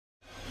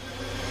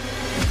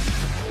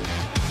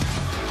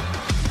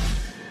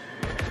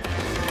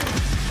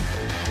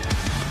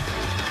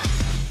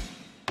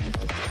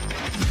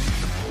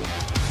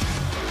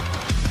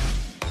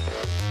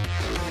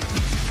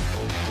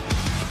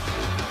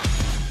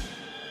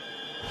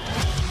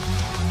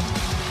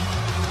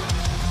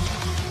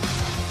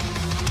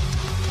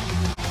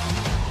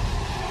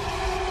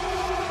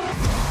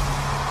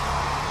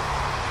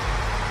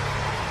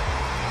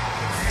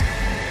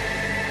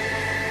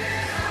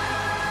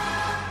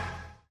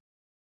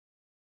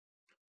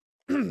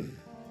What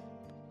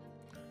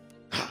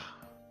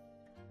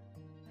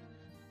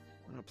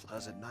a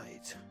pleasant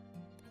night.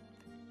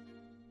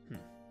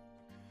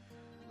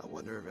 I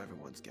wonder if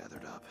everyone's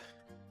gathered up.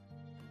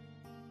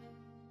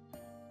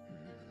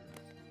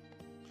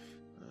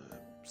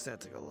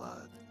 Sensing a lot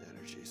of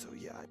energy, so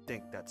yeah, I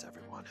think that's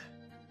everyone.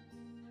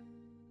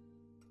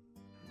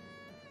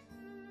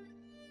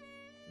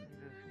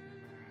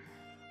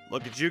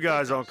 Look at you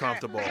guys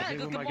uncomfortable. I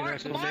give him my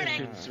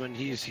congratulations when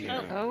he's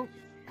here. Oh.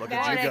 Look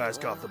at you guys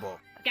comfortable.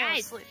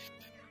 Guys,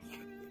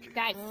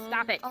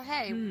 stop it. Oh,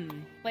 hey.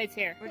 Blade's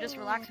here. We're just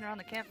relaxing around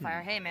the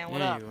campfire. Hey, man, what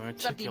Yeah, up? you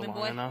What's up, demon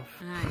boy?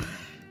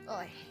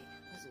 Oi.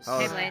 This is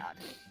Hey, sad.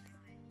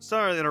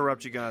 Sorry to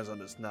interrupt you guys on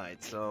this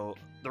night. So,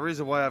 the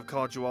reason why I've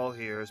called you all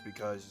here is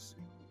because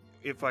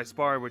if I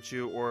sparred with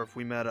you, or if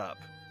we met up,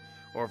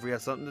 or if we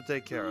had something to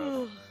take care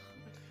of,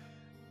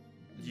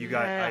 you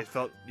guys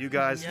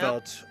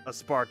felt a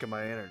spark in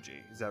my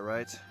energy. Is that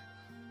right?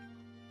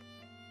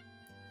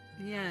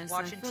 Yes.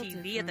 Watching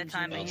TV at the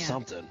time. Well,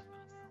 something.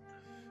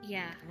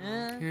 Yeah.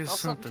 Here's felt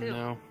something too.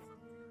 new.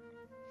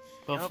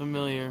 Felt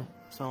familiar.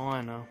 That's all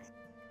I know.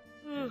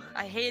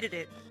 I hated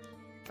it.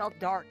 Felt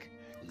dark.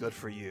 Good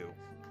for you.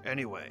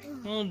 Anyway.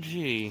 Oh,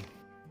 gee.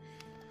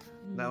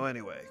 Now,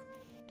 anyway.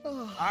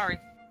 Sorry.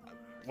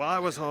 While I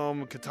was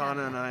home,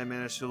 Katana and I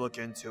managed to look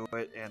into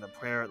it, and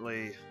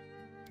apparently,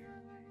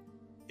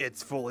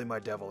 it's fully my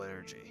devil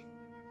energy.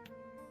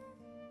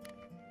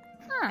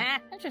 Huh.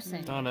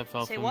 Interesting. Thought I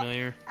felt Say what?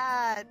 familiar.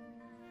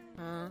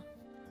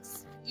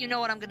 You know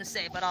what I'm gonna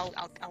say, but I'll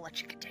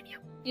let you continue.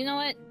 You know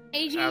what?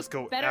 AG, Ask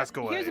away.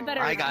 away. Here's a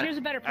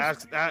better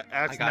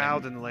Ask now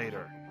than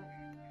later.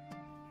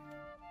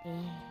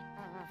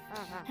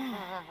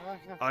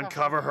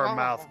 Uncover her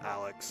mouth,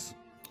 Alex.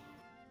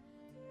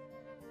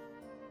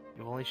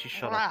 If only she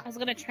shut I up. was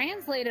gonna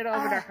translate it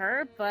over to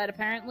her, but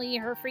apparently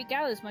her freak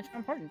out is much more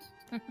important.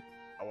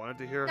 I wanted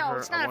to hear No, her.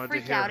 it's not I a wanted to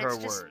freak hear out, her it's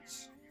just-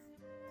 words.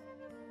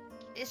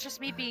 It's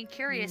just me being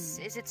curious.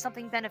 Is it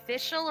something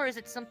beneficial, or is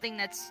it something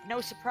that's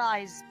no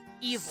surprise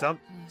evil?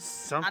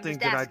 Something just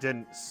that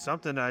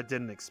asking. I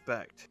didn't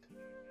expect.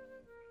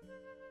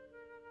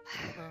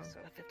 So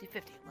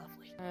 50-50,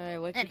 lovely. Alright,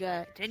 what Anyway, you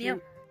got?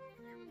 continue.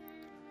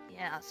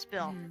 Yeah,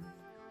 spill.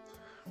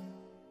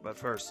 But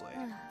firstly,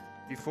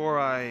 before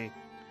I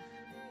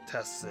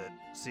test it,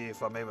 see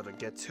if I'm able to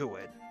get to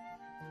it,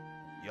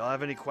 y'all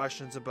have any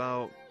questions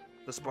about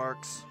the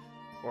sparks?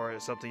 Or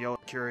is something y'all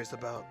curious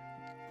about?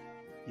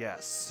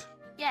 Yes.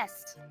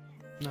 Yes.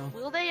 No.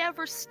 Will they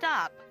ever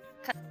stop?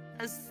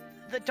 Because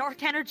the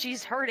dark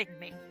energy's hurting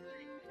me.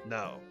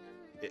 No.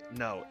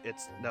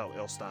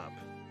 It'll stop.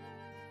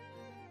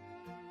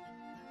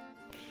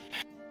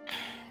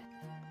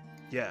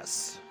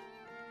 Yes.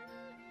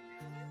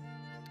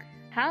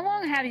 How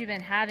long have you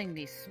been having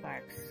these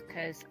sparks?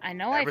 Because I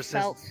know I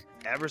felt...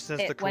 Ever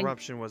since the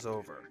corruption was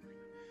over.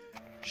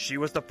 She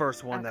was the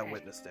first one that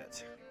witnessed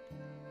it.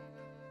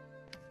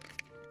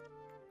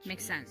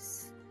 Makes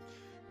sense.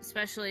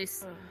 Especially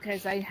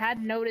because I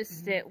had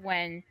noticed it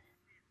when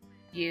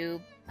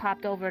you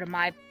popped over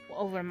my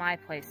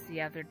place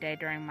the other day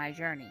during my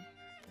journey.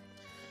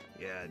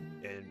 Yeah,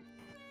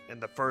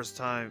 and the first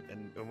time,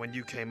 and when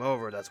you came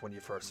over, that's when you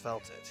first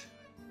felt it.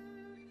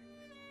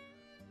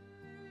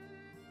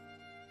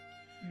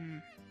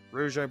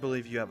 Rouge, I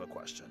believe you have a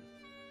question.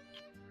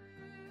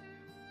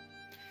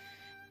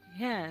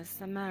 Yes,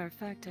 as a matter of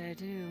fact, I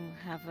do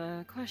have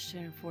a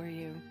question for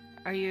you.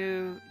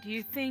 Do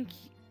you think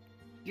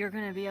you're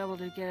gonna be able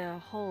to get a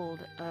hold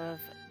of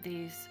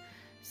these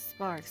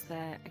sparks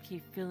that I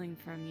keep feeling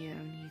from you?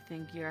 And you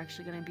think you're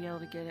actually gonna be able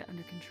to get it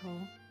under control?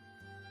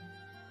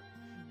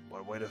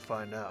 One way to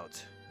find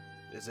out.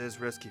 This is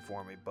risky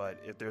for me, but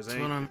if there's That's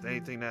what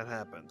anything that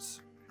happens,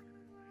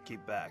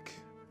 keep back.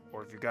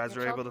 Or if you guys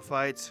are able to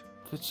fight,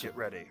 get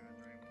ready.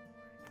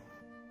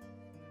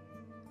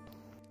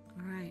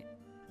 Alright.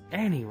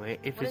 Anyway,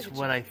 if it's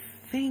what I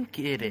think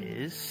it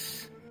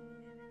is,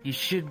 you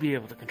should be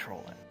able to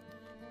control it.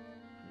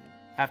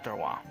 After a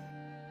while.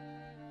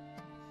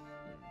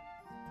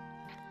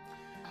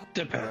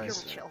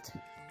 Depends. You're chilled.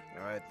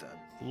 Alright then.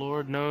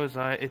 Lord knows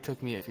it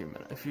took me a few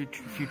minutes, a few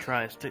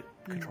tries to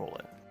control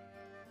it.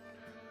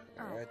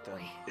 Alright then.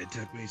 It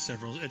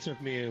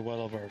took me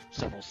well over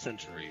several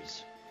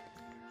centuries.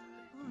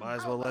 Might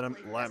as well let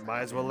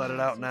it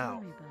out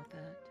now. Sorry about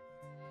that.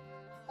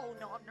 Oh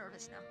no, I'm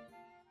nervous now.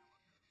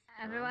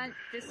 Everyone,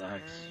 just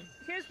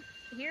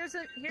here's a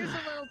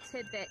little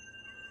tidbit.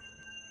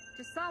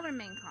 Just all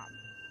remain calm.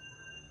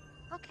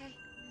 Okay.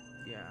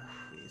 Yeah,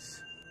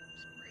 please.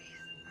 Just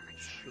breathe. Alright,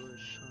 Sure,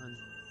 son.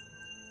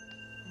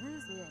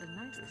 This is the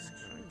nice Just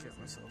gonna get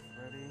myself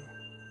ready.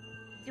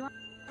 Do you want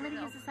me to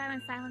use the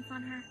silence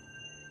on her?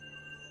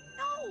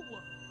 No!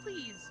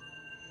 Please!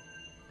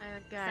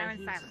 Siren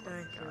he's silence.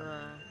 starting to,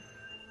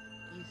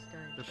 he's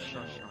starting Just to...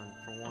 shut on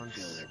for once.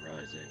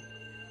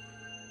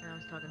 I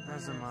was talking about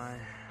As am I.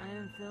 I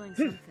am feeling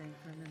something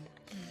from him.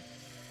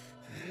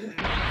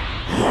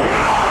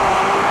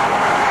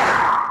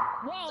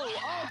 Whoa,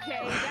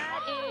 okay,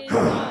 that is...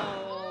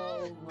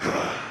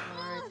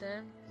 Alright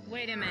then.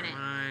 Wait a minute.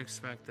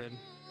 expected.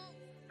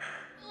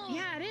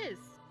 Yeah, it is.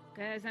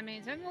 Because, I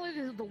mean,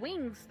 technically the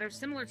wings, they're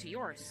similar to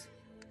yours.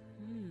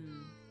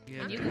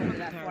 Yeah, You can move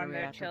that form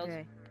there, Chills.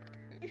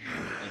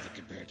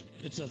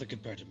 It's nothing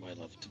compared to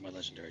my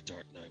legendary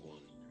Dark Knight one.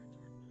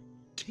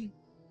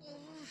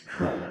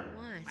 Wow.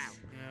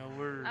 yeah,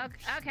 we're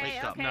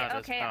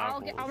Okay.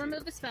 I'll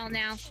remove the spell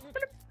now.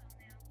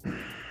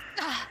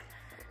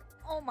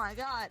 Oh my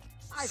god.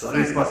 So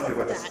these must be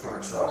what the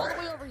sparks All are. the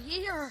way over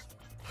here.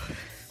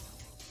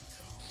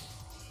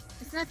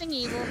 It's nothing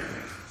evil.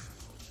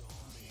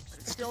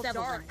 It's still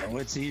devil dark. No,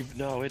 it's evil.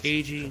 No, it's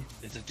AG.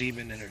 It's a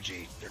demon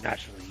energy. They're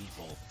naturally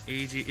evil.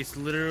 AG, it's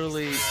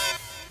literally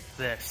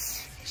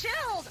this.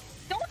 Chilled.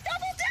 Don't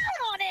double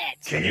down on it.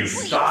 Can you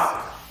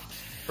stop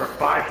for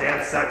 5 damn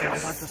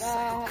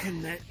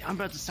I'm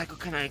about to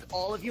psychokinetic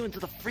all of you into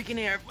the freaking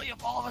air.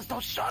 If all of us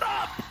don't shut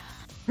up!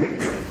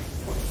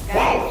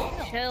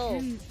 Guys,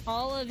 chill.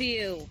 All of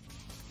you.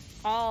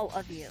 All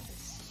of you.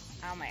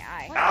 Ow, my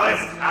eye.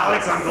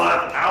 Alex, I'm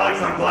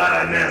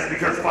glad I missed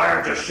because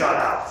fire just shut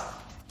out.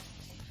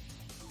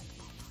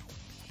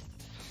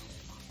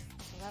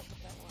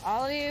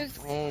 All of you,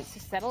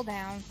 just settle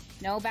down.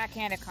 No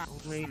backhanded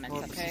comments,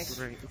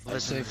 okay?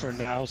 Let's say for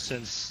now,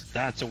 since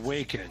that's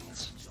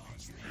Awakens,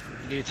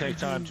 you need to take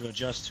time to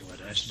adjust to it.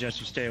 I suggest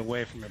you stay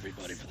away from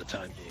everybody for the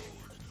time being,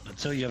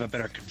 until you have a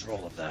better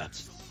control of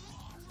that.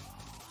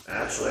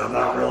 Actually, I'm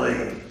not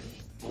really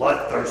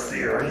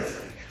bloodthirsty or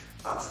anything.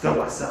 I'm still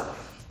myself.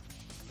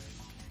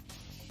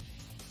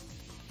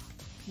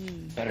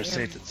 Better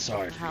safe than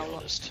sorry, to be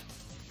honest.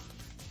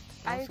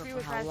 I agree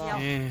with Raziel.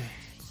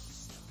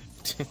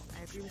 Yeah.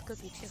 I agree with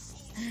Cookie too.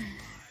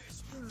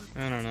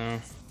 I don't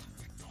know.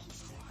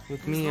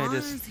 With me, I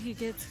just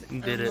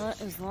did it.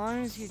 As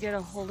long as you get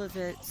a hold of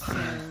it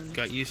soon.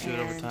 Got used to it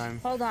over time.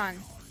 Hold on.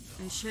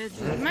 It should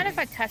Do you mind if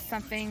I test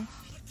something?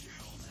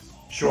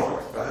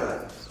 Sure, go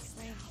ahead.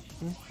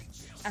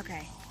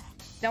 Okay.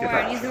 Don't worry,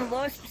 I'm using the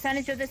lowest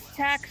percentage of this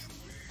attack,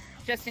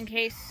 just in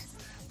case.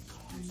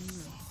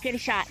 Get a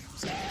shot.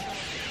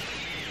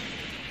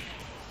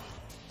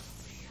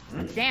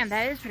 Damn,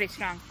 that is pretty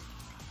strong.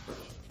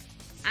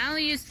 I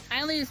only used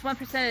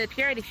 1% of the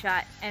purity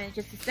shot, and it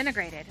just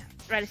disintegrated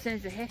right as soon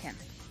as it hit him.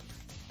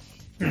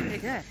 Pretty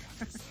good.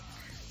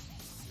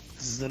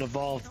 This is an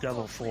evolved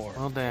Devil 4.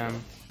 Well,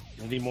 damn.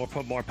 You'll need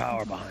put more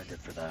power behind it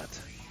for that.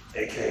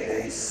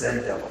 AKA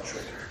send double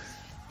trigger.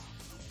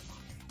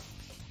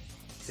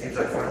 Seems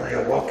I finally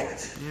awoke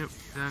it. Yep,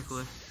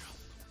 exactly.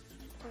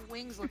 The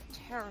wings look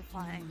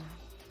terrifying.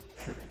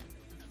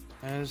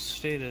 As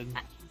stated.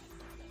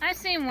 I've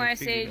seen worse,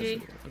 figured AG.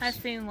 that's what it I've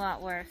was. seen a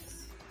lot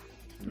worse.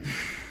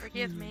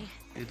 Forgive me.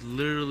 It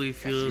literally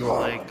feels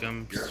like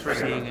I'm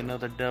seeing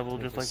another devil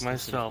just like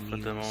myself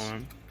at the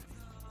moment.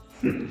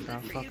 It's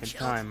not fucking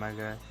time, my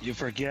guy. You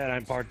forget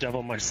I'm part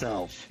devil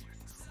myself.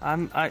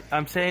 I'm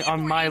saying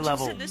on my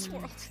level.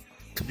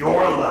 Your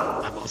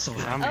level. I'm also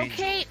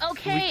Okay,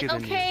 weaker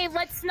than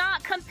let's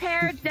not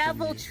compare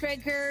devil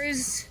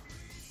triggers.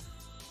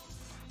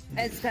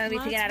 It's gonna be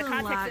taken out of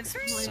context.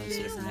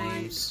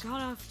 I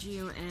got off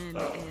you and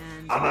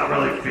I'm not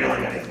really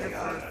feeling anything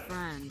out of it.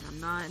 friend. I'm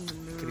not in the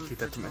mood. Gonna keep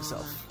that to for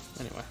myself.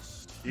 Anyway.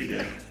 You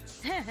did.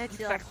 It's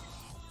like,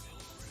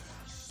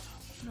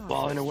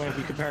 Well, in a way, if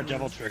we compare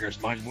devil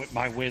triggers,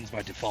 mine wins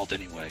by default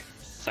anyway.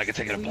 So I can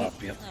take it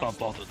above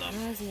both of them.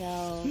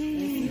 Raziel,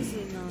 this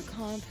isn't a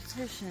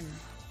competition.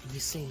 You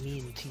say me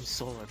and Team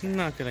Solar. I'm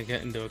not gonna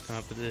get into a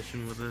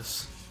competition with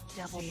this.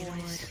 Devil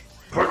boys.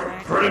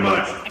 Pretty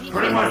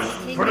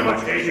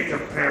much agent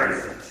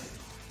comparison.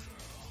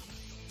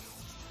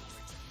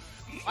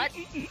 What?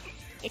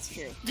 it's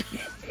true.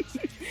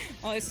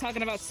 Well, he's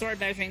talking about sword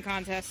measuring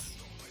contests.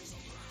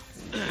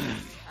 I mean,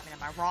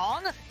 am I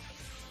wrong?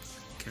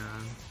 God.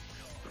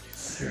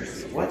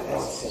 Seriously, what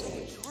else?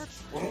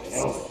 What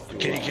else?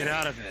 Can you get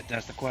out of it?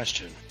 That's the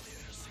question.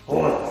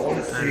 Hold on, I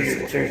want to That see is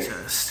if a there's,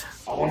 test.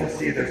 I want to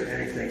see if there's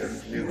anything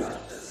that's new out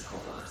of this.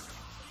 Hold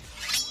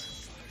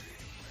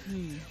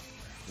on.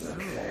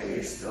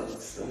 Okay, still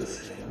the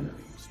same.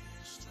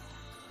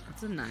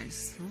 That's a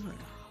nice sword.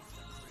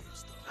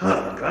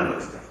 Huh, gun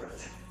looks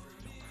different.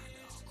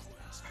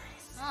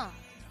 Huh.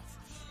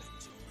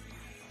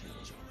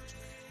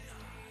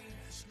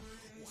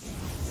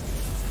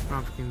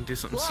 Probably can do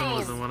something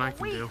similar than what I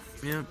can do.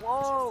 Yep.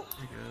 Whoa.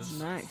 I guess.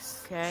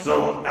 Nice. Okay.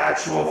 So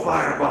actual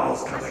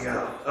fireballs coming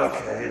out.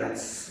 Okay,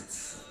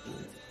 that's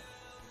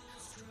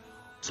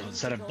So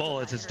instead of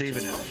bullets, it's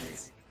demon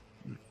energy.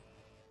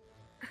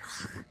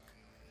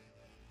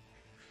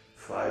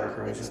 fire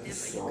brings us the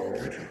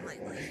sword. Wait,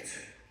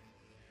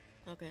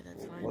 Okay,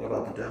 that's fine. what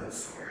about the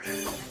devil's sword?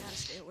 I gotta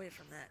stay away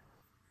from that.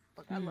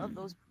 Look, I love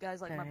those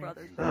guys like my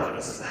brothers. Oh,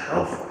 this is the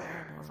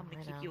hellfire. I'm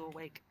gonna keep you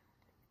awake.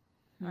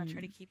 I'm gonna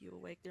try to keep you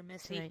awake. They're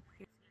missy. Right.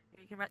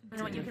 You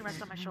know what? You can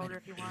rest on my shoulder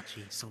if you want.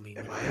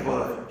 Am I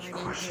able to,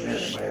 question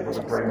is, am I able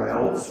to bring my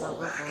old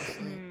sword back?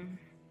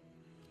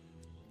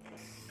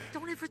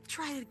 Don't ever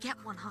try to get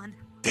one, hun.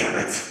 Damn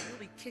it! You'll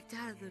be kicked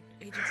out of the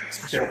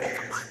agency.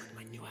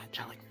 My new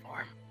angelic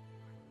form.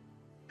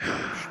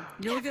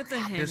 You'll get the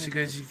hang Guess of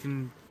you it. guys, you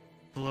can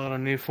Pull out a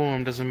new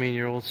form doesn't mean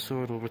your old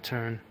sword will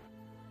return.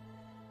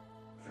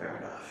 Fair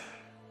enough.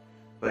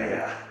 But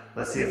yeah,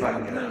 let's see if I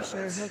can get out of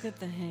Sure, this. he'll get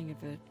the hang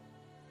of it.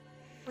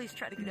 Please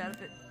try to get out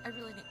of it. I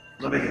really need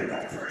Let me get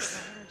back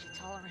first. energy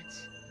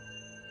tolerance.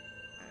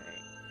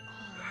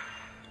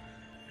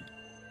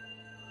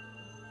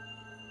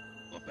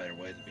 What better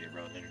way than be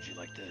around energy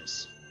like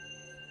this?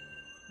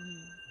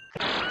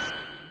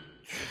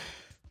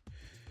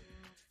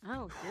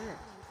 Oh, good.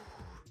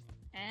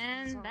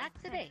 And back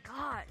to base.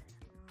 God.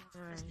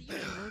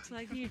 Looks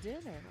like you did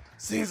it.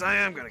 Seems I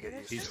am gonna get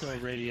used He's to still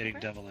radiating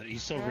devil.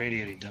 He's still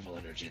radiating devil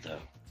energy, though.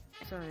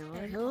 Sorry,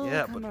 what?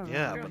 it.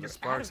 Yeah, but the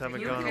sparks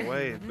haven't gone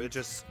away. It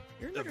just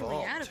You're literally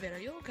evolved. out of it. Are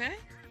you okay?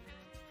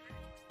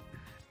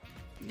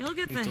 You'll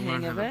get You the have to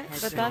hang learn of how to it, but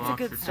seal that's a off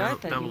good your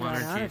start that you double got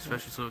energy, out of it.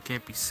 especially so it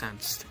can't be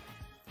sensed.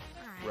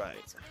 Right.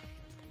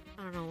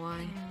 I don't know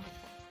why.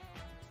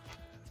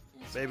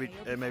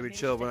 Maybe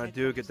chill when I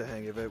do get the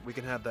hang of it. We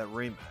can have that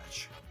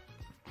rematch.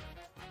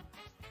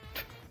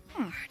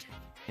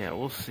 Yeah,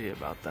 we'll see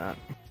about that.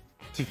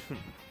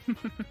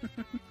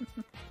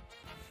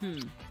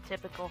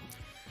 Typical.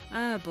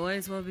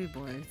 Boys will be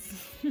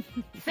boys.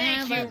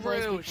 Thank you, Let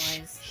boys be Rouge.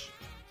 boys.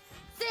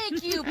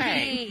 Thank you,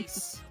 Hey.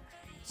 Peace.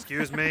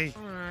 Excuse me.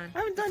 I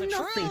haven't done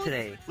nothing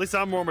today. At least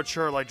I'm more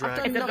mature like It's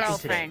Dragon. a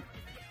girlfriend.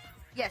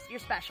 Yes, you're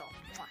special.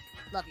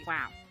 Mwah. Love you.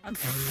 Wow.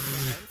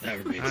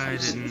 That remains I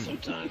innocent didn't.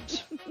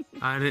 sometimes.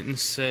 I didn't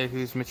say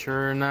who's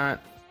mature or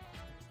not.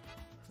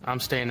 I'm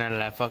staying out of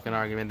that fucking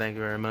argument, thank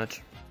you very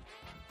much.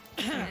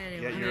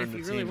 Anyway, you're in If the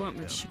you really team want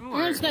with mature.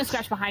 I'm just gonna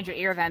scratch behind your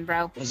ear then,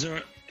 bro. Is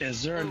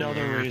there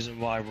another reason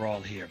why we're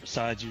all here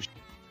besides you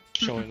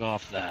showing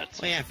off that?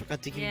 Oh yeah, I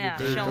forgot to give Yeah,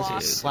 you the show date. off.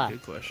 That's a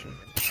Good question.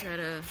 try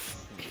to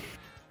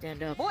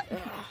stand up. What?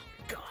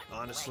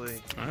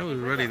 Honestly, I was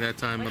ready that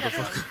time, Wait, no, no,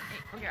 motherfucker. no.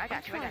 I'm here. I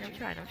got you. I got you. I'm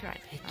trying. I'm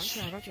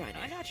trying.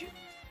 I got you.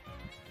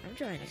 I'm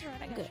trying.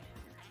 I'm good.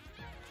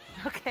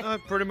 Okay.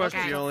 pretty much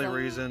Okay, the only so-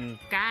 reason.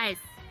 Guys,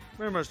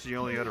 Pretty much the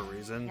only other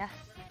reason. Yeah.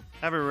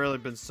 Haven't really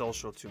been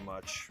social too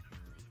much.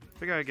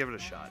 Figure I'd give it a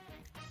shot.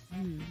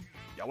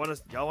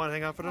 Y'all wanna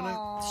hang out for the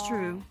night? It's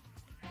true.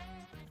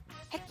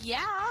 Heck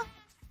yeah.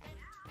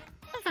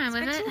 I'm fine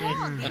with It's it. been too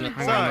long. I got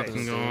Besides,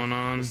 nothing going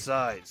on.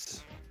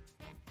 Besides,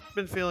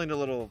 been feeling a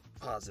little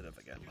positive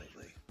again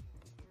lately.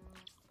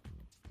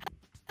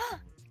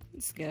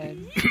 It's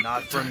good.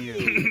 Not from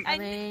you. I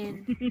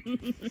mean,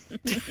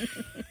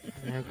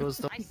 There goes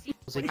the I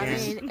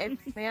see. again.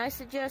 may I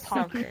suggest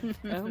something?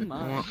 Oh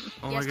my. Well,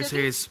 all Yes, I can Cookie?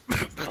 say is,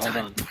 Hold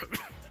on.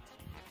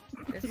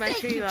 This might Thank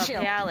cheer you you, up.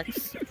 chill. Hey,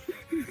 Alex.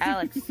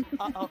 Alex.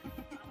 Uh-oh.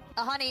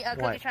 Honey, What?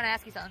 Cookie's trying to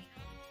ask you something.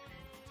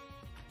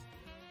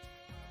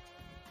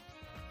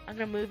 I'm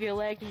gonna move your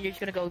leg, and you're just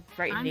gonna go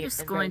right in I'm the just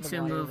right going in the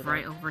to water move over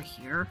right there. over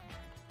here.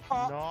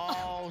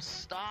 no,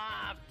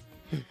 stop.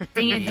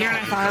 Dang it, here I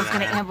thought I was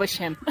gonna ambush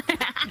him.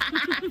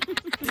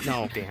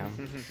 No,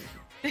 damn.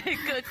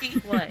 Cookie.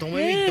 What? Don't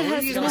Yeah, don't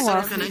it's use been my a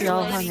while second since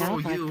y'all explanation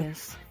hung for out you. like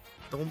this.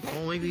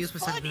 Don't make me use my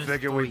second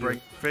Figure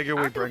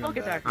we bring them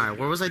back. Alright,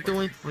 what was I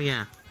doing? Oh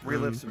yeah.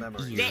 Relive some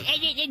memories.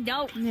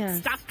 No, Yes.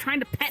 stop trying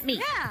to pet me.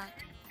 Yeah.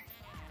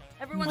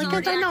 Everyone's Why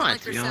already can't I acting not?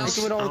 like You know, I yourself.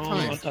 do it all the I time.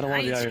 don't want to be I out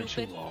ain't here too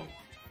stupid. long.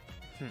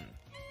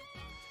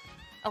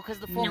 Oh, because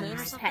the full No moon or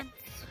more something?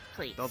 pets,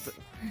 please.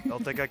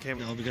 Don't think I came.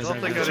 No, because don't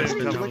I think I was didn't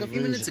just come. gonna- Like a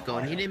few minutes ago,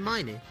 and you didn't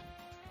mind it.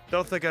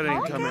 Don't think I didn't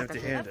Oh, come yeah.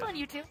 empty-handed. Have fun,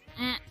 you two.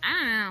 I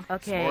don't know.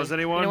 Okay. S'mores,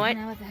 anyone? You know I what?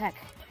 don't know what the heck.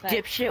 But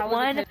Dipshit probably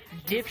 1,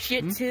 because-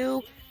 dipshit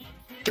 2,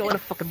 go in the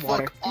fucking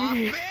water.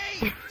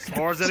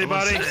 S'mores,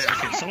 anybody?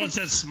 Someone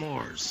said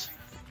s'mores.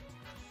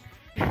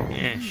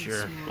 Yeah,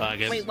 sure. Well, I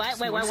guess Wait, what?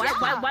 Wait,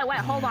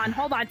 hold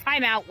on,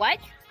 time out. What?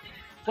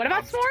 What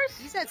about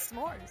s'mores? You said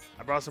s'mores.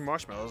 I brought some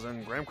marshmallows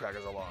and graham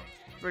crackers along.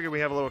 Figured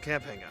we have a little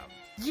camp hangout.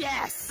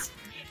 Yes!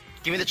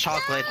 Give me the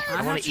chocolate.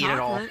 I want to eat it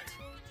all.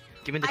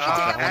 Give me the I can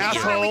chocolate. take that one. Yeah, we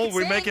Asshole, can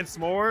we're sing. making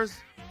s'mores.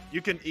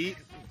 You can eat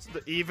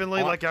evenly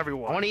I want- like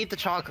everyone. I want to eat the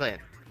chocolate.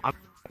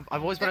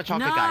 I've always been a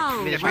chocolate No, guy.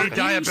 Give me the If we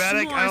chocolate.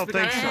 diabetic, I don't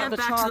think so. And The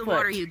back to the chocolate.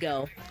 water you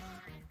go.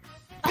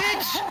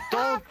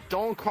 Bitch!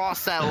 Don't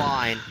cross that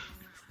line.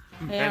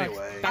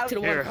 Anyway, Back to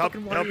the here, water, help,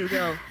 fucking water you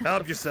go.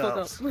 help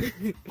yourselves.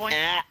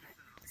 Eh.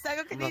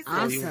 Psychokinesis.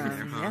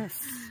 Awesome.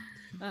 Yes.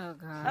 Oh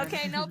god.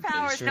 Okay, no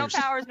powers, no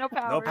powers, no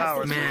powers. No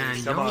powers. Man,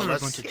 please. y'all Come on, are a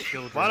let's. bunch of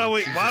children. Why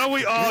don't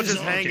we all just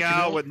hang Okay, out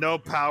you know- with no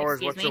powers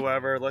Excuse me?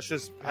 whatsoever? Let's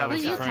just have Who a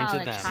do you time. Friends call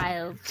with a them.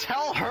 child?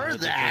 Tell her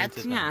that. Yeah,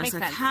 it's Makes a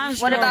sense.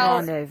 casual What about-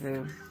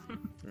 rendezvous.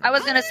 I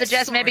was gonna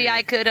suggest maybe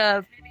I could,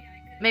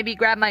 maybe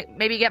get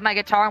my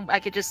guitar and I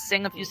could just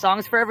sing a few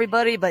songs for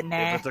everybody, but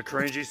nah. If it's a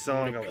cringy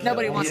song,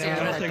 Nobody wants to Yeah,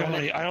 hear I that.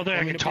 don't think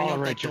I can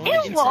tolerate your It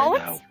music won't.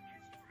 right now.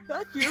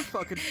 That's your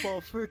fucking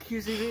fault for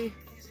accusing me.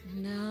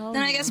 No.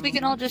 Then I guess we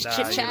can all just Nah,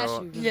 chit you chat,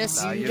 know-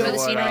 just Nah, you enjoy know the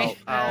what? scenery.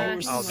 I'll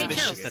Me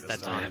finish too. it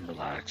this I time. am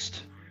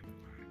relaxed.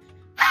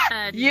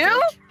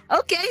 You?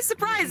 Okay,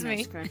 surprise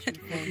me. Scratching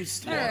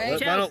face.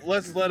 Alright.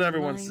 Let's let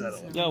everyone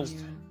settle. Yo.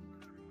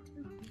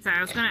 So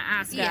I was gonna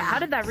ask, Yeah. how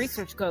did that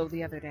research go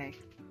the other day?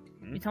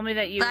 You told me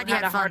that you Glad you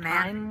had had a hard fun,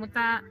 man. time with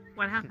that.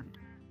 What happened?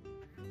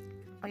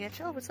 Oh yeah,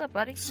 chill. What's up,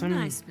 buddy?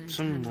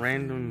 Some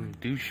random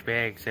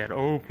douchebag said,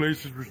 "Oh,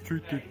 place is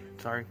restricted."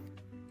 Sorry.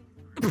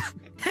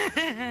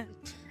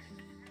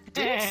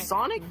 Dude,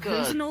 Sonic.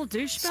 Who's an old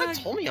Sonic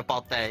douchebag? told me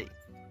about that.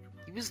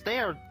 He was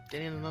there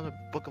in another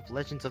book of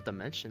Legends of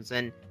Dimensions,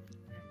 and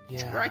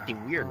you're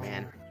acting weird,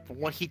 man. From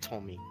what he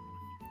told me.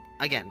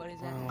 Again,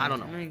 I don't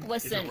know.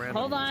 Listen,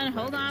 hold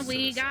on.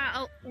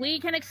 We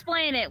can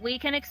explain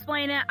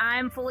it.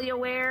 I'm fully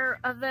aware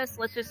of this.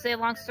 Let's just say,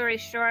 long story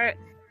short,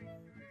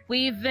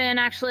 we've been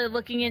actually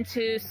looking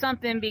into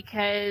something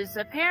because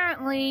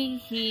apparently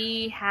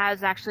he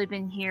has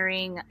been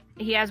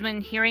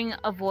hearing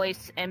a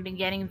voice and been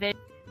getting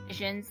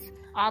visions.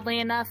 Oddly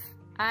enough,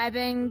 I've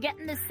been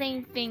getting the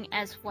same thing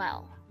as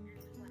well.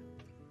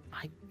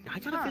 I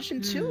got a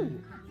vision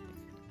too.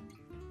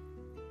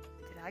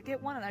 Did I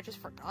get one and I just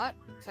forgot?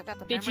 'Cause I got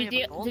the Did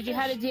you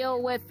have to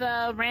deal with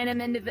one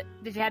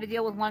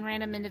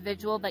random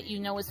individual that you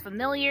know is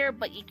familiar,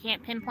 but you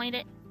can't pinpoint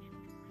it?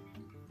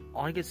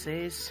 All I could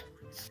say is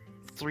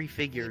 3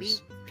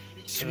 figures.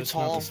 So 2 it's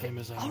tall. not the same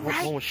as ours.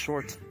 One was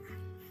short.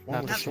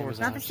 One was short.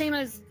 Not the same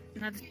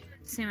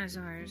as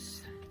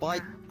ours.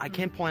 But I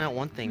can point out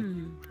one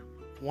thing.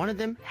 One of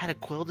them had a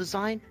quill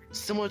design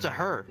similar to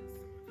her.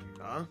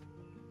 Huh?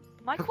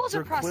 My quills are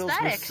Her quills were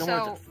prosthetic,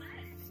 similar so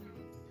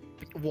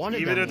One of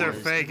Even them if they're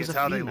was- fake, it was it's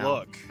a how they female.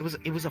 look.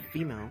 It was a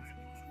female.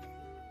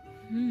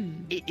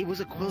 It was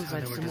a quill That's how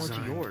design they were similar to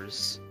designed.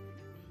 yours.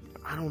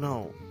 I don't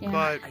know. Yeah.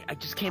 But I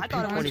just can't I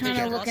thought it I'm pinpoint was it trying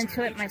to together. look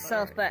into it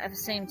myself, but at the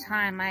same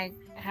time, I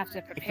have to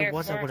If prepare it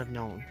was, for I would have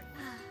known.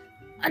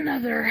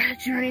 another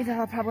journey that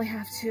I'll probably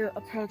have to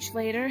approach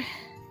later.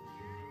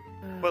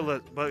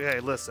 but hey,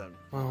 listen.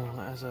 Well,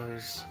 as I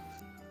was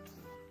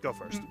Go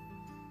first.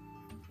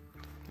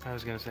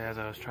 gonna say, as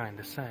I was trying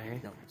to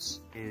say,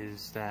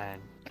 is that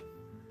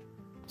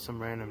some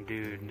random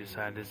dude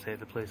decided to say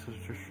the place was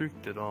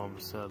restricted all of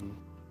a sudden.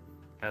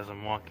 As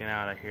I'm walking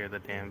out, I hear the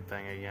damn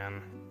thing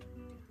again.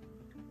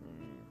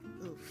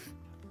 oof.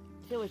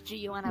 If it was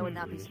GUN, I would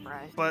not be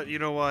surprised. But you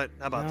know what?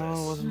 How about No, it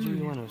this? wasn't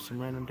you, it was some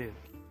random dude.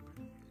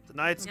 The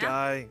night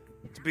sky.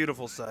 It's a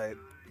beautiful sight.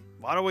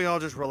 Why don't we all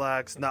just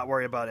relax, not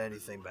worry about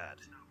anything bad?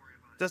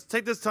 Just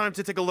take this time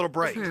to take a little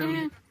break.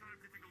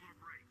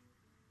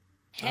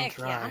 Heck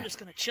try. yeah, I'm just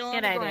gonna chill on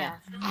Good the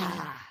idea.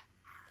 ground.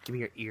 Give me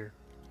your ear.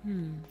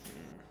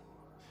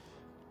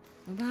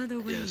 By the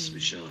way, Yes,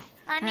 Michelle.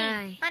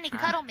 Honey,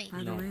 cuddle me.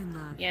 by the way,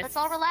 love. Yes. Let's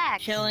all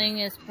relax. Chilling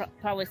is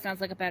probably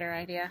sounds like a better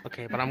idea.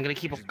 Okay, but I'm gonna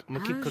keep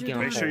cooking on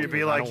Make sure you hold be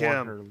because like I don't want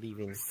him. her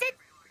leaving. Sit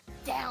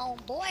down,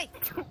 boy.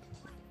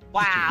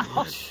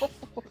 Wow.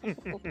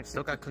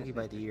 Still got Cookie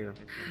by the ear.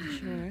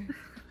 Sure.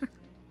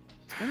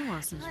 It's been a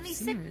while since Honey, you've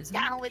seen her, sit isn't it?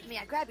 down with me.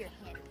 I grab your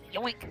hand.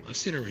 Yoink. I've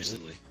seen her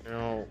recently.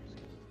 No.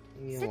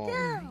 Leave me Sit alone.